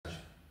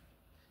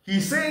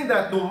He's saying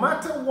that no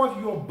matter what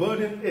your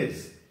burden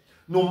is,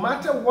 no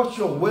matter what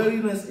your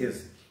weariness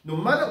is, no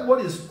matter what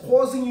is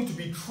causing you to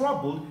be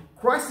troubled,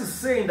 Christ is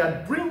saying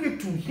that bring it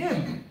to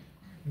him.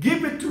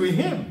 Give it to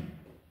him.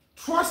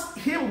 Trust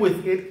him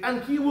with it,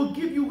 and he will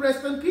give you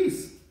rest and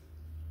peace.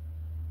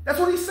 That's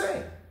what he's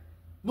saying.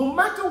 No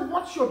matter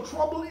what your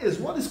trouble is,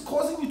 what is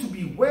causing you to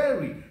be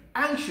weary,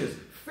 anxious,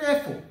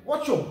 fearful,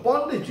 what your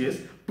bondage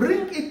is,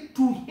 bring it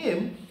to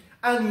him,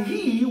 and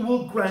he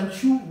will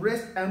grant you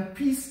rest and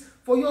peace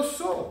for your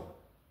soul.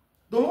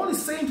 The Lord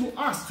is saying to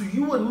us, to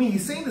you and me,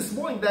 he's saying this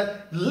morning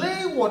that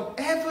lay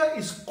whatever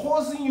is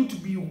causing you to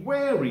be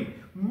weary,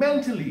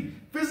 mentally,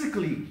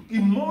 physically,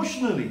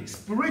 emotionally,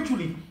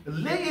 spiritually,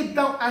 lay it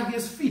down at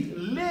his feet.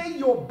 Lay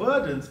your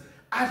burdens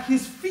at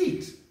his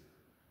feet.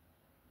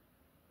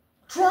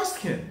 Trust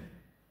him.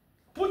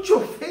 Put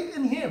your faith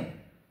in him.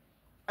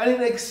 And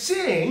in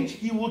exchange,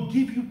 he will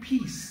give you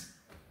peace.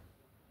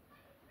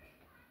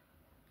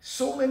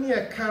 So many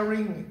are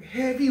carrying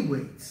heavy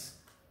weights.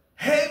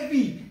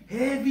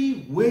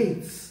 Heavy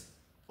weights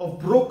of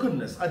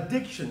brokenness,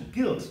 addiction,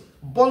 guilt,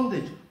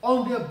 bondage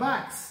on their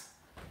backs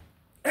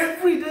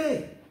every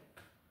day.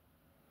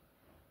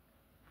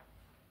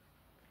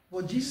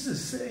 What Jesus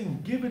is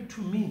saying, give it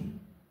to me.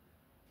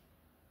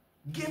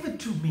 Give it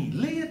to me.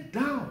 Lay it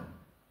down.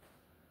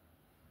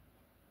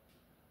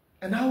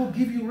 And I will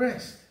give you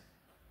rest.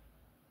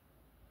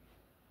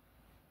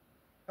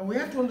 And we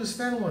have to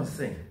understand one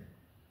thing.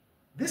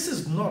 This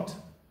is not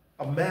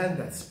a man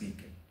that's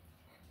speaking.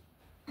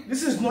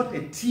 This is not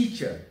a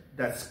teacher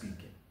that's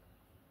speaking.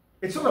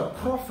 It's not a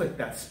prophet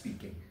that's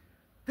speaking.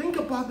 Think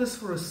about this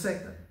for a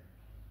second.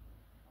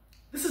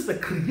 This is the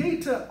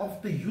creator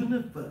of the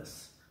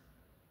universe.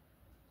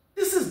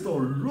 This is the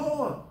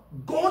Lord,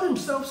 God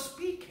himself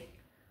speaking.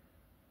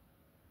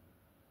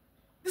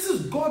 This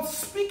is God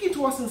speaking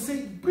to us and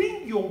saying,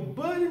 bring your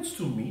burdens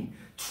to me,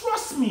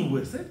 trust me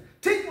with it,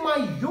 take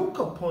my yoke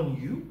upon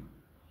you,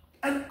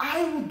 and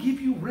I will give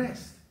you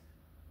rest.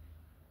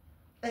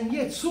 And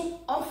yet, so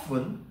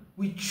often,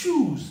 we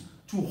choose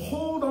to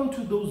hold on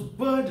to those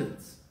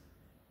burdens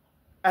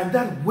and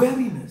that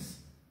weariness.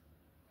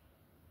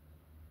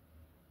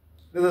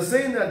 There's a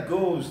saying that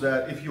goes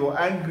that if you're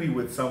angry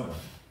with someone,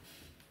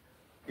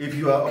 if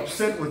you are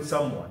upset with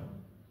someone,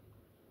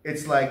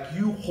 it's like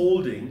you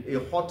holding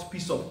a hot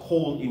piece of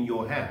coal in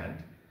your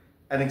hand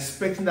and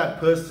expecting that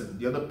person,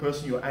 the other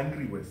person you're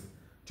angry with,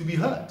 to be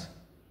hurt.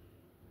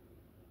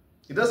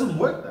 It doesn't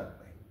work that way.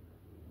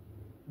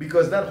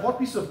 Because that hot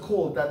piece of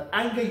coal, that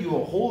anger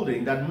you're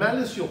holding, that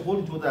malice you're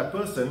holding toward that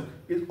person,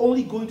 is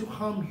only going to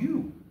harm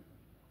you.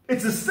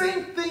 It's the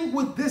same thing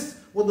with this,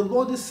 what the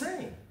Lord is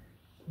saying.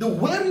 The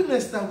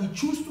weariness that we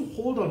choose to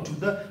hold on to,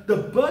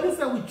 the burdens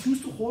that we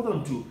choose to hold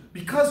on to,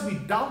 because we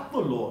doubt the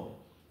Lord,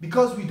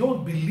 because we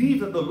don't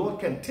believe that the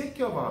Lord can take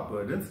care of our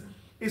burdens,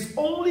 is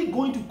only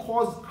going to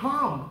cause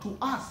harm to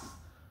us.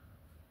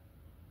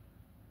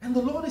 And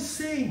the Lord is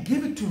saying,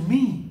 give it to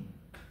me.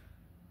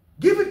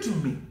 Give it to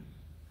me.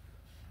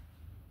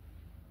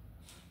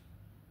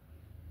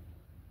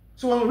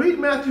 So when we read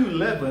Matthew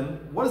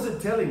 11, what is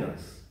it telling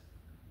us?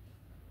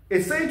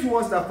 It's saying to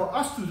us that for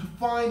us to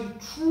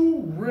find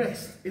true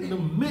rest in the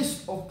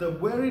midst of the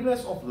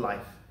weariness of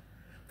life,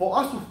 for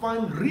us to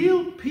find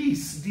real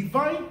peace,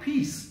 divine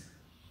peace,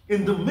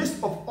 in the midst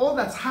of all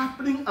that's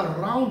happening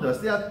around us,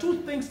 there are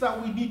two things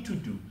that we need to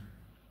do.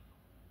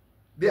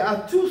 There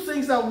are two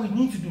things that we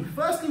need to do.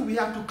 Firstly, we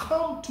have to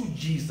come to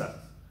Jesus.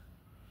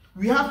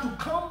 We have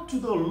to come to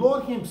the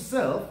Lord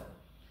himself,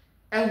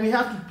 and we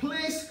have to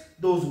place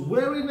those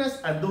weariness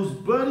and those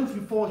burdens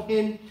before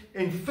him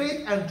in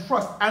faith and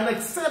trust, and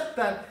accept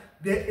that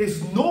there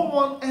is no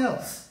one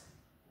else.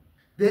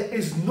 There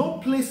is no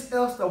place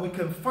else that we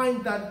can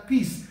find that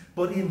peace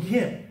but in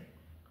him.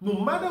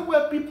 No matter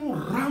where people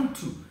run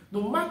to,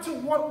 no matter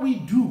what we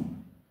do,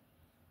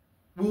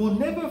 we will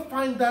never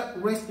find that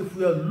rest if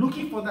we are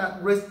looking for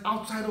that rest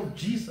outside of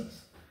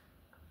Jesus.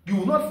 You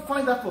will not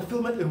find that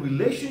fulfillment in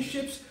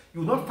relationships.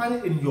 You will not find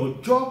it in your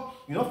job.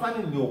 You will not find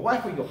it in your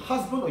wife or your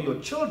husband or your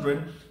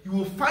children. You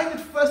will find it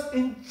first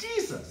in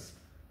Jesus.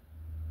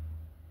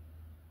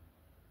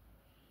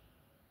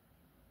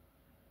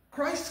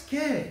 Christ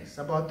cares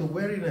about the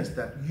weariness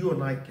that you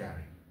and I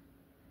carry.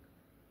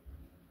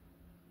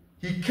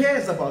 He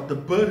cares about the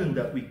burden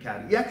that we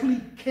carry. He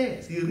actually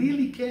cares. He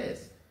really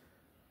cares.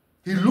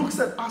 He looks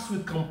at us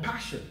with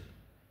compassion.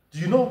 Do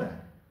you know that?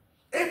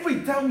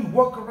 Every time we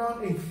walk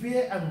around in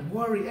fear and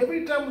worry,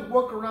 every time we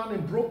walk around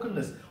in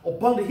brokenness or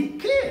bondage, he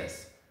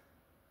cares.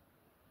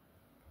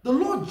 The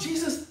Lord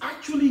Jesus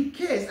actually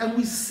cares, and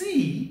we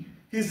see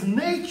his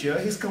nature,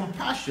 his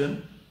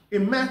compassion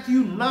in Matthew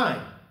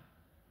 9,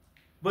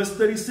 verse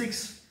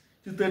 36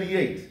 to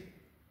 38.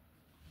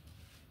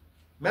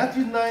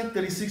 Matthew 9,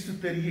 36 to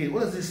 38.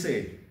 What does it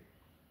say?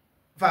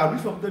 If I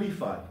read from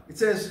 35, it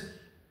says,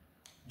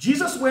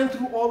 Jesus went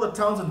through all the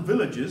towns and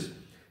villages,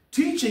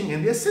 teaching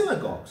in their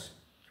synagogues,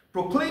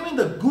 proclaiming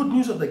the good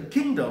news of the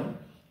kingdom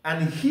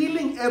and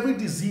healing every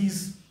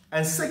disease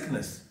and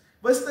sickness.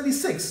 Verse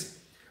 36,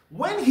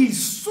 when he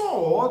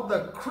saw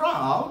the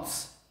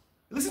crowds,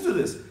 Listen to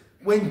this.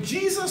 When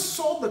Jesus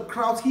saw the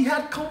crowds, he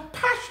had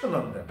compassion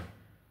on them.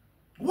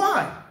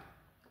 Why?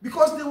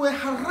 Because they were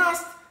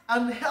harassed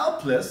and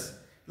helpless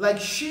like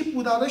sheep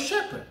without a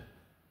shepherd.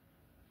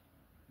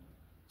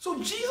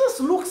 So Jesus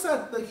looks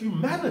at the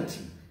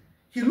humanity.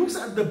 He looks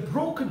at the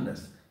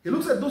brokenness. He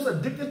looks at those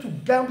addicted to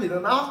gambling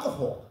and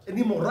alcohol and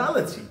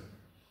immorality.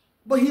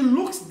 But he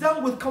looks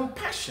down with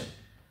compassion.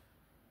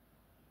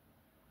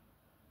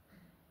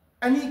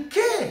 And he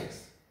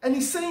cares. And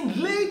he's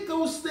saying, lay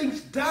those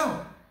things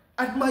down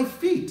at my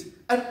feet,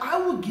 and I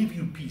will give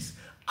you peace.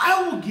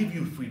 I will give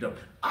you freedom.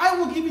 I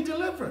will give you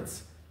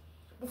deliverance.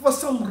 But for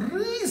some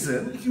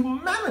reason,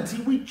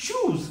 humanity, we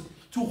choose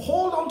to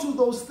hold on to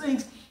those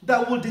things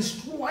that will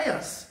destroy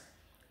us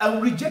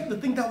and reject the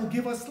thing that will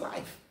give us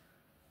life.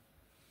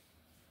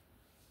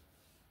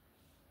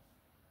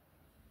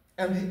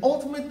 And the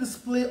ultimate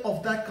display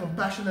of that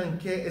compassion and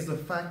care is the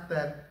fact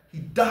that he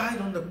died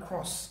on the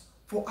cross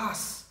for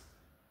us.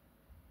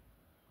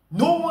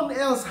 No one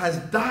else has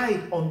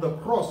died on the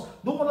cross.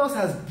 No one else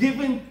has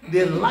given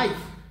their life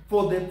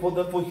for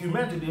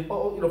humanity,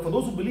 for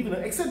those who believe in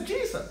it, except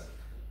Jesus.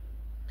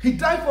 He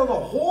died for the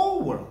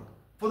whole world,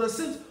 for the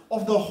sins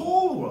of the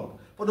whole world,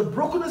 for the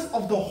brokenness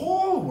of the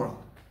whole world.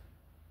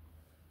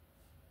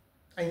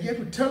 And yet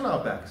we turn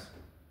our backs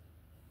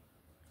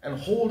and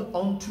hold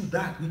on to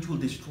that which will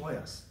destroy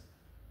us.